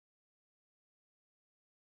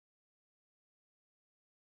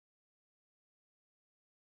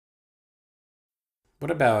What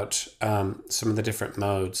about some of the different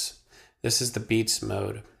modes? This is the beats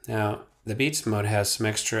mode. Now, the beats mode has some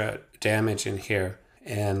extra damage in here,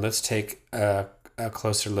 and let's take a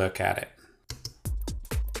closer look at it.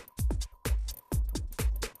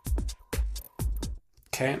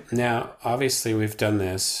 Okay, now obviously we've done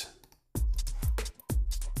this.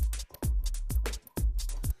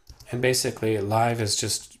 And basically Live is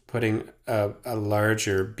just putting a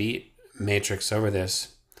larger beat matrix over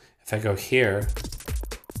this. If I go here,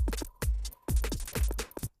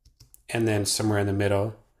 and then somewhere in the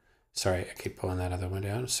middle, sorry, I keep pulling that other one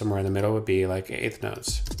down. Somewhere in the middle would be like eighth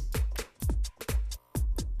notes.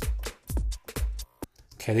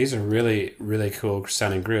 Okay, these are really, really cool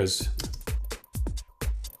sounding grooves.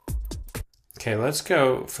 Okay, let's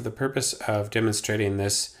go, for the purpose of demonstrating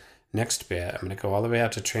this next bit, I'm going to go all the way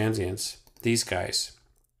out to transients, these guys.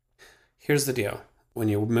 Here's the deal. When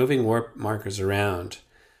you're moving warp markers around,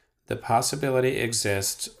 the possibility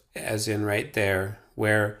exists, as in right there,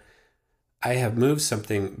 where I have moved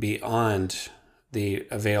something beyond the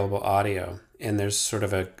available audio, and there's sort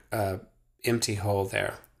of a empty hole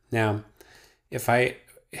there. Now, if I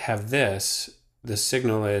have this, the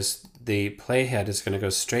signal is the playhead is going to go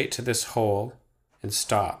straight to this hole and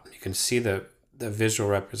stop. You can see the visual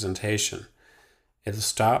representation. It'll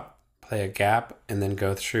stop, play a gap, and then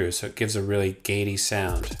go through. So it gives a really gatey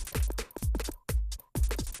sound.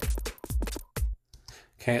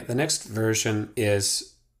 Okay, the next version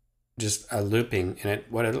is just a looping. And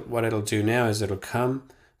what it'll do now is the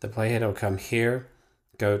playhead will come here,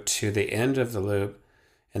 go to the end of the loop,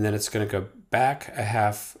 and then it's going to go back a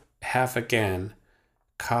half again,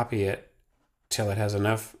 copy it till it has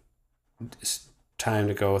enough time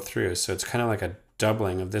to go through. So it's kind of like a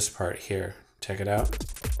doubling of this part here. Check it out.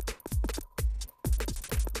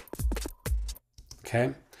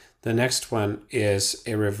 Okay, the next one is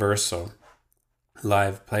a reversal.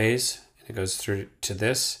 Live plays, and it goes through to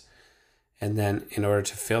this, and then in order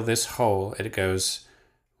to fill this hole, it goes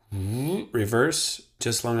reverse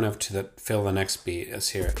just long enough to fill the next beat. Let's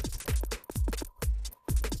hear it.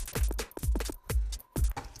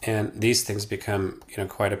 And these things become,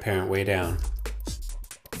 quite apparent way down.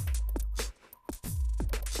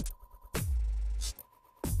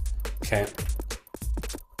 Okay.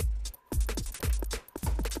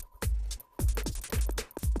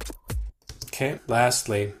 Okay,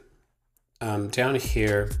 lastly, down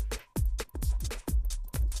here,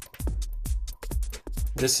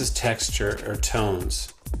 this is texture or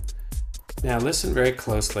tones. Now listen very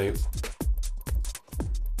closely.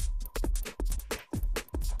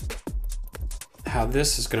 How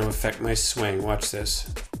this is going to affect my swing. Watch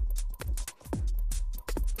this.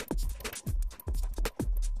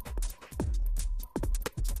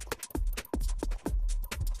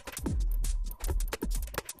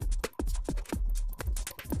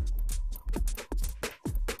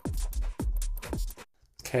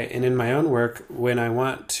 Okay, and in my own work, when I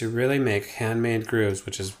want to really make handmade grooves,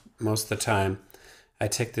 which is most of the time, I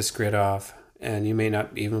take this grid off, and you may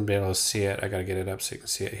not even be able to see it. I gotta get it up so you can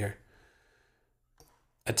see it here.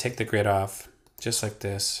 I take the grid off, just like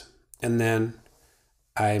this, and then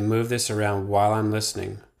I move this around while I'm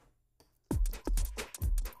listening. And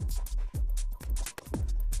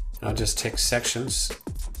I'll just take sections,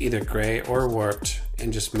 either gray or warped,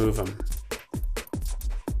 and just move them.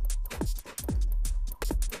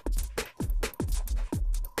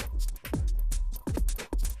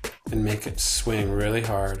 And make it swing really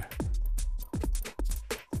hard.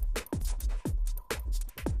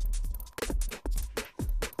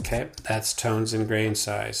 Okay, that's tones and grain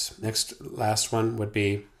size. Last one would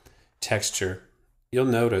be texture. You'll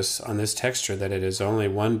notice on this texture that it is only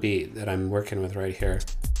one beat that I'm working with right here.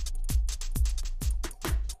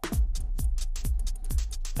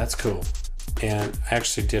 That's cool. And I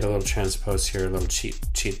actually did a little transpose here, a little cheat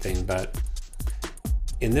thing, but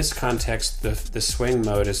in this context, the swing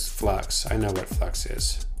mode is flux. I know what flux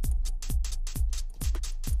is.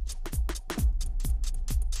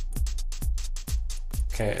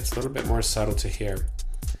 Okay, it's a little bit more subtle to hear.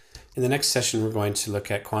 In the next session, we're going to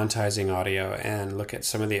look at quantizing audio and look at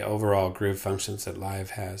some of the overall groove functions that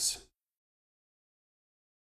Live has.